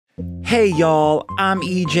Hey y'all, I'm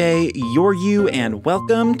EJ, you're you, and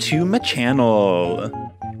welcome to my channel.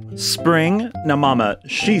 Spring? Now mama,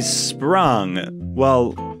 she's sprung.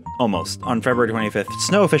 Well, almost. On February 25th,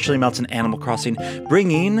 snow officially melts in Animal Crossing,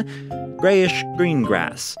 bringing grayish green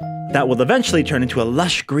grass that will eventually turn into a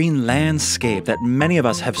lush green landscape that many of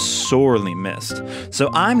us have sorely missed. So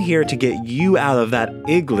I'm here to get you out of that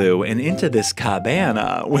igloo and into this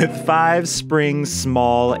cabana with 5 spring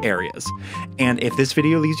small areas. And if this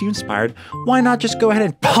video leaves you inspired, why not just go ahead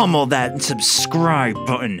and pummel that subscribe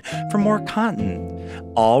button for more content?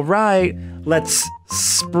 All right, let's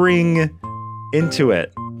spring into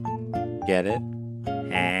it. Get it?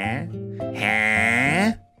 Huh?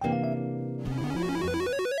 Huh?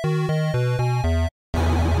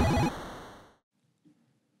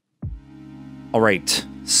 All right,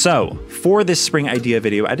 so for this spring idea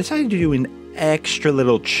video, I decided to do an extra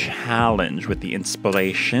little challenge with the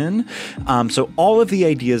inspiration. So all of the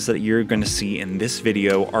ideas that you're going to see in this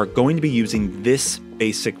video are going to be using this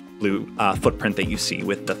basic blue footprint that you see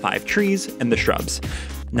with the 5 trees and the shrubs.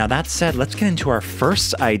 Now that said, let's get into our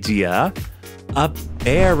first idea, a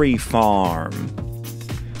berry farm.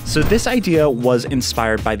 So this idea was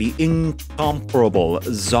inspired by the incomparable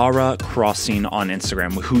Zara Crossing on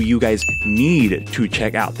Instagram, who you guys need to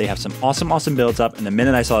check out. They have some awesome builds up, and the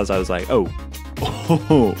minute I saw this, I was like, oh,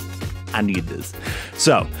 I need this.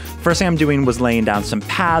 So first thing I'm doing was laying down some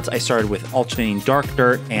paths. I started with alternating dark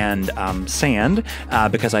dirt and sand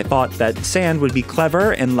because I thought that sand would be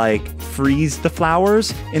clever and like freeze the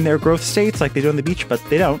flowers in their growth states like they do on the beach, but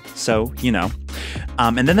they don't, so you know.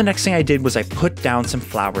 And then the next thing I did was I put down some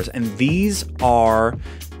flowers, and these are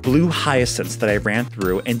blue hyacinths that I ran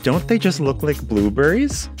through, and don't they just look like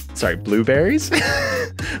blueberries? Sorry, blueberries?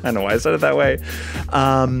 I don't know why I said it that way.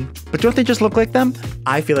 But don't they just look like them?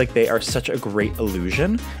 I feel like they are such a great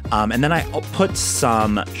illusion. And then I put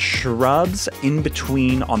some shrubs in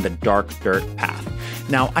between on the dark dirt path.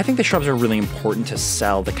 Now, I think the shrubs are really important to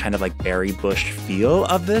sell the kind of like berry bush feel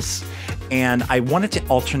of this. And I wanted to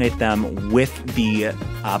alternate them with the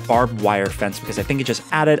barbed wire fence because I think it just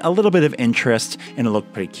added a little bit of interest and it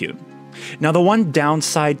looked pretty cute. Now, the one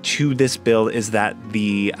downside to this build is that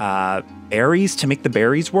the berries, to make the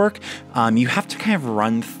berries work, you have to kind of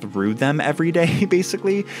run through them every day,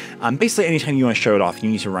 basically. Basically, anytime you want to show it off, you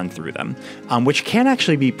need to run through them, which can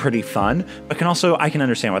actually be pretty fun, but can also, I can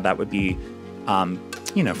understand why that would be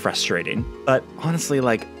you know, frustrating. But honestly,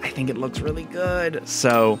 like, I think it looks really good.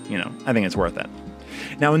 So, you know, I think it's worth it.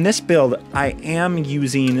 Now in this build, I am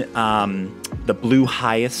using the blue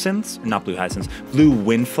hyacinths, not blue hyacinths, blue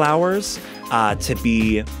windflowers to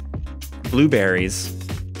be blueberries.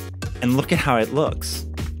 And look at how it looks.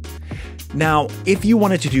 Now, if you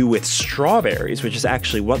wanted to do with strawberries, which is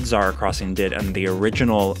actually what Zara Crossing did in the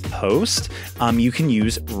original post, you can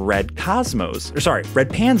use red pansies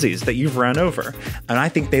that you've run over. And I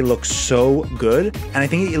think they look so good. And I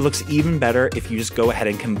think it looks even better if you just go ahead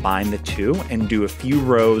and combine the two and do a few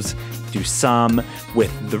rows, do some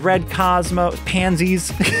with the red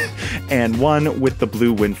pansies and one with the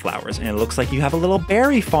blue windflowers. And it looks like you have a little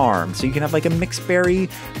berry farm. So you can have like a mixed berry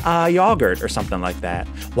yogurt or something like that.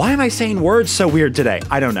 Why am I saying words so weird today?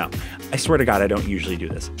 I don't know. I swear to God, I don't usually do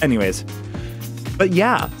this. Anyways, but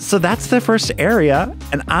yeah, so that's the first area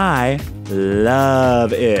and I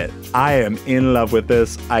love it. I am in love with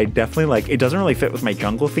this. I definitely like, it doesn't really fit with my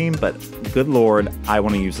jungle theme, but good Lord, I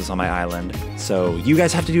want to use this on my island. So you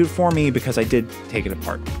guys have to do it for me because I did take it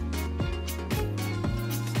apart.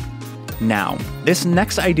 Now, this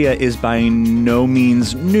next idea is by no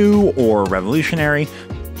means new or revolutionary,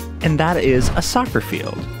 and that is a soccer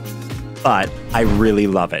field. But I really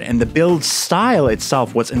love it. And the build style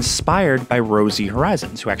itself was inspired by Rosie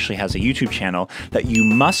Horizons, who actually has a YouTube channel that you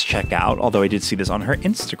must check out, although I did see this on her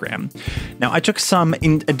Instagram. Now, I took some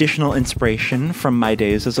additional inspiration from my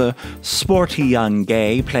days as a sporty young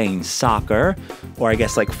gay playing soccer, or I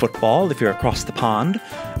guess like football if you're across the pond.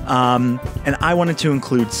 And I wanted to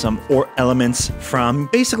include some elements from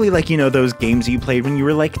basically like, you know, those games you played when you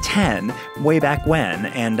were like 10, way back when,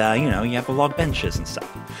 and you know, you have the log benches and stuff.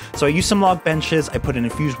 So I used some log benches. I put an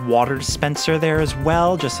infused water dispenser there as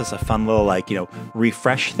well, just as a fun little like, you know,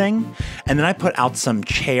 refresh thing. And then I put out some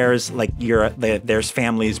chairs, like there's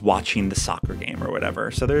families watching the soccer game or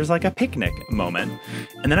whatever. So there's like a picnic moment.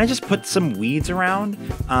 And then I just put some weeds around.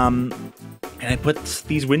 And I put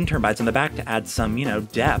these wind turbines in the back to add some, you know,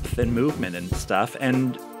 depth and movement and stuff.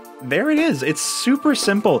 And there it is. It's super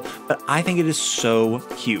simple, but I think it is so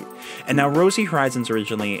cute. And now Rosie Horizons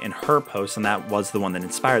originally in her post, and that was the one that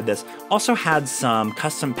inspired this, also had some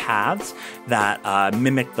custom paths that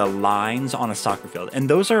mimic the lines on a soccer field. And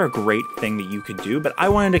those are a great thing that you could do, but I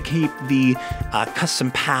wanted to keep the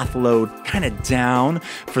custom path load kind of down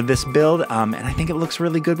for this build, and I think it looks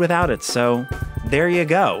really good without it. So there you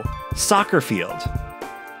go, soccer field.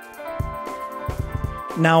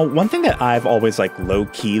 Now, one thing that I've always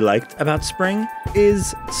low-key liked about spring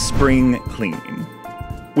is spring cleaning,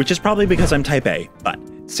 which is probably because I'm type A, but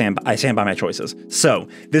I stand by my choices. So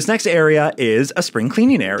this next area is a spring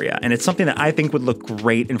cleaning area, and it's something that I think would look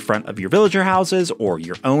great in front of your villager houses or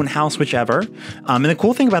your own house, whichever. And the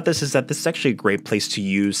cool thing about this is that this is actually a great place to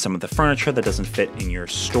use some of the furniture that doesn't fit in your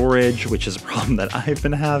storage, which is a problem that I've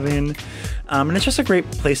been having. And it's just a great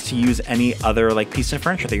place to use any other piece of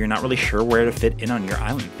furniture that you're not really sure where to fit in on your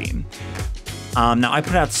island theme. Now I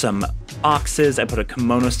put out some boxes. I put a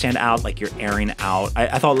kimono stand out, like you're airing out.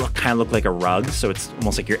 I thought it kind of looked like a rug, so it's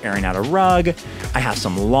almost like you're airing out a rug. I have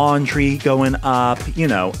some laundry going up. You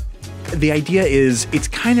know, the idea is it's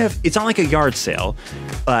not like a yard sale,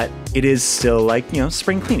 but it is still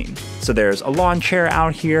spring cleaning. So there's a lawn chair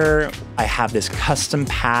out here. I have this custom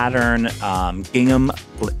pattern gingham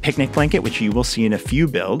picnic blanket, which you will see in a few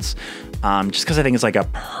builds, just because I think it's like a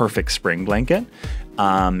perfect spring blanket.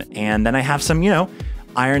 And then I have some,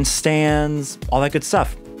 iron stands, all that good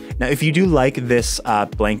stuff. Now, if you do like this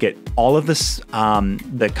blanket, all of this,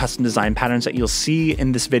 the custom design patterns that you'll see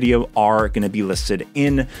in this video are going to be listed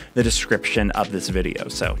in the description of this video.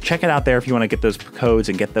 So check it out there if you want to get those codes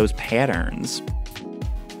and get those patterns.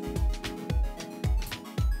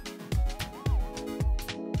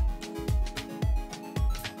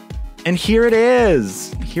 And here it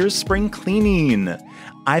is. Here's spring cleaning.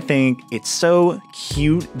 I think it's so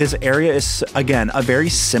cute. This area is, again, a very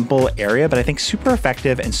simple area, but I think super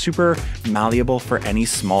effective and super malleable for any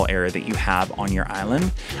small area that you have on your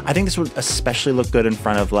island. I think this would especially look good in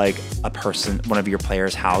front of one of your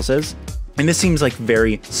players' houses. And this seems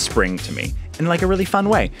very spring to me in a really fun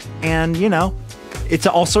way. And, it's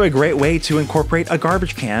also a great way to incorporate a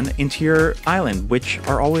garbage can into your island, which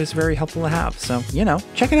are always very helpful to have. So,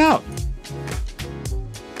 check it out.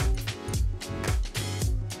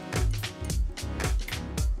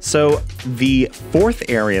 So the fourth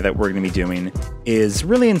area that we're going to be doing is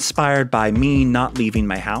really inspired by me not leaving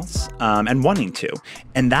my house and wanting to,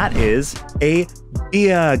 and that is a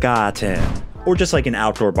Biergarten, or just an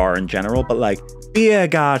outdoor bar in general, but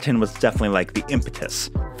Biergarten was definitely the impetus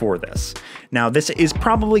for this. Now, this is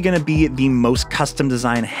probably going to be the most custom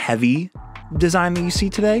design heavy design that you see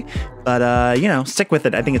today, but stick with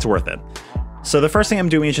it. I think it's worth it. So the first thing I'm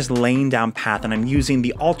doing is just laying down path, and I'm using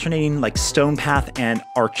the alternating stone path and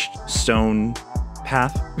arched stone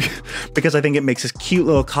path because I think it makes this cute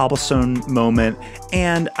little cobblestone moment,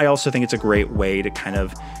 and I also think it's a great way to kind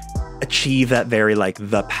of achieve that very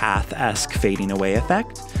the path-esque fading away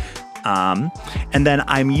effect. And then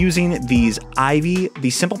I'm using these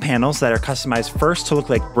simple panels that are customized first to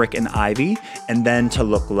look like brick and ivy, and then to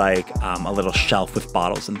look like a little shelf with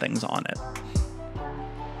bottles and things on it.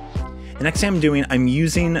 The next thing I'm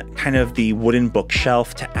using kind of the wooden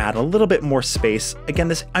bookshelf to add a little bit more space.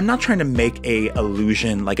 Again, I'm not trying to make a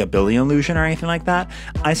illusion, like a building illusion or anything like that.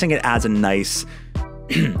 I think it adds a nice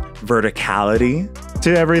verticality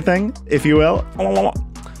to everything, if you will.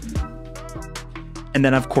 And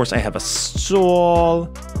then of course I have a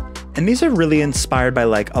stool, and these are really inspired by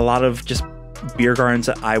a lot of just beer gardens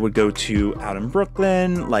that I would go to out in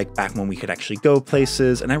Brooklyn, back when we could actually go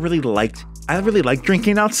places, and I really like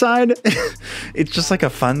drinking outside. It's just a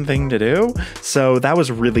fun thing to do. So that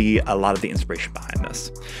was really a lot of the inspiration behind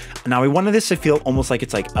this. Now, we wanted this to feel almost like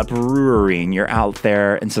it's a brewery and you're out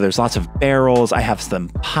there. And so there's lots of barrels. I have some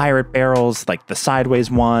pirate barrels, the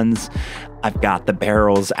sideways ones. I've got the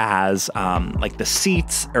barrels as the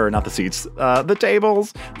seats, or not the seats, the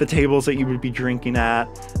tables that you would be drinking at.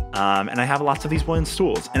 And I have lots of these wooden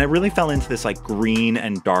stools. And it really fell into this green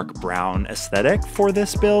and dark brown aesthetic for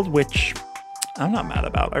this build, which I'm not mad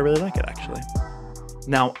about. I really like it, actually.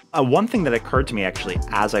 Now, one thing that occurred to me actually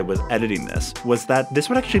as I was editing this was that this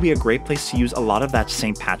would actually be a great place to use a lot of that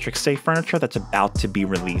St. Patrick's Day furniture that's about to be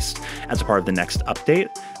released as a part of the next update.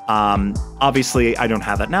 Obviously, I don't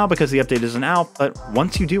have that now because the update isn't out, but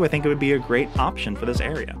once you do, I think it would be a great option for this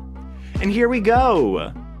area. And here we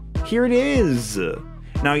go. Here it is.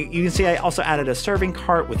 Now, you can see I also added a serving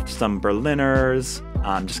cart with some Berliners,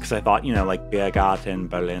 just because I thought, Biergarten,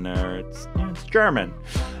 Berliner, it's German.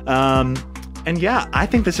 And yeah, I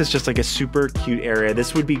think this is just like a super cute area.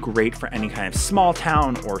 This would be great for any kind of small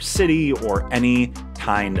town or city or any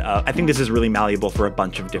kind of, I think this is really malleable for a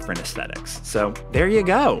bunch of different aesthetics. So there you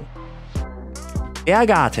go.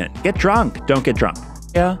 Biergarten. Get drunk, don't get drunk.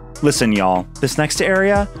 Yeah. Listen, y'all, this next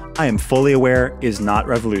area, I am fully aware is not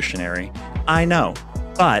revolutionary. I know,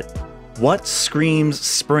 but what screams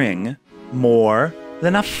spring more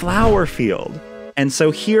than a flower field? And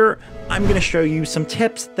so here, I'm gonna show you some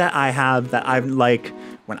tips that I have that I like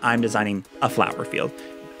when I'm designing a flower field.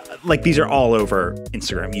 Like, these are all over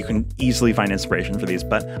Instagram. You can easily find inspiration for these,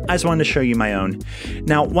 but I just wanted to show you my own.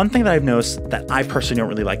 Now, one thing that I've noticed that I personally don't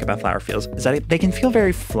really like about flower fields is that they can feel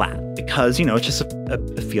very flat because, you know, it's just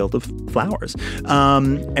a field of flowers.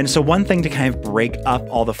 And so one thing to kind of break up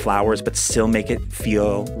all the flowers, but still make it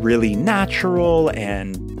feel really natural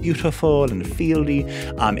and beautiful and fieldy,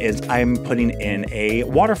 is I'm putting in a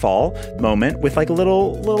waterfall moment with like a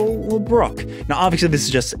little brook. Now, obviously, this is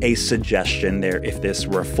just a suggestion there. If this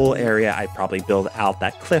were a full area, I'd probably build out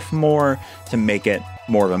that cliff more to make it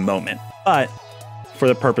more of a moment. But for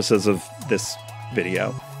the purposes of this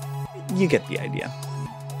video, you get the idea.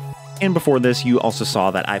 And before this, you also saw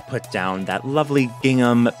that I put down that lovely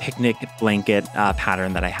gingham picnic blanket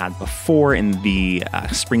pattern that I had before in the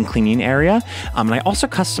spring cleaning area. And I also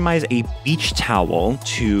customized a beach towel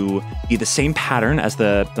to be the same pattern as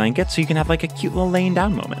the blanket, so you can have like a cute little laying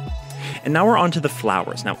down moment. And now we're on to the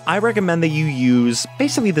flowers. Now, I recommend that you use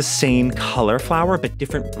basically the same color flower, but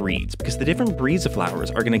different breeds, because the different breeds of flowers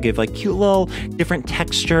are gonna give like cute little different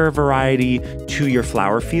texture variety to your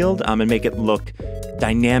flower field and make it look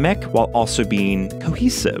dynamic while also being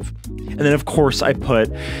cohesive. And then of course I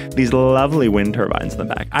put these lovely wind turbines in the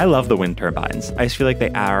back. I love the wind turbines. I just feel like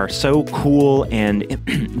they are so cool and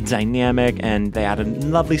dynamic, and they add a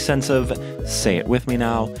lovely sense of, say it with me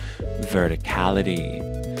now, verticality.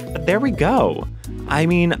 But there we go. I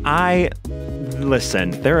mean,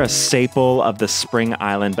 listen, they're a staple of the Spring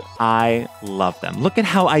Island, but I love them. Look at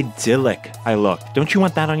how idyllic I look. Don't you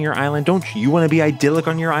want that on your island? Don't you want to be idyllic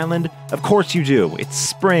on your island? Of course you do. It's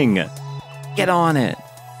spring. Get on it.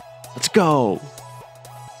 Let's go.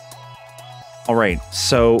 All right,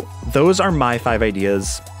 so those are my 5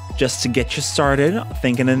 ideas just to get you started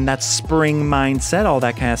thinking in that spring mindset, all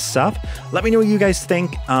that kind of stuff. Let me know what you guys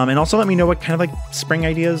think, and also let me know what kind of like spring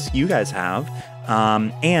ideas you guys have.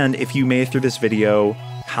 And if you made it through this video,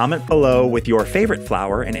 comment below with your favorite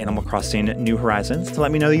flower in Animal Crossing New Horizons to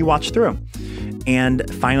let me know that you watched through. And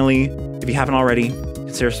finally, if you haven't already,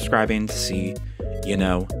 consider subscribing to see, you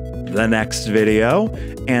know, the next video.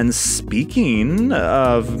 And speaking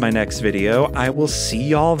of my next video, I will see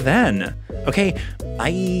y'all then. Okay,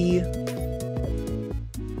 bye.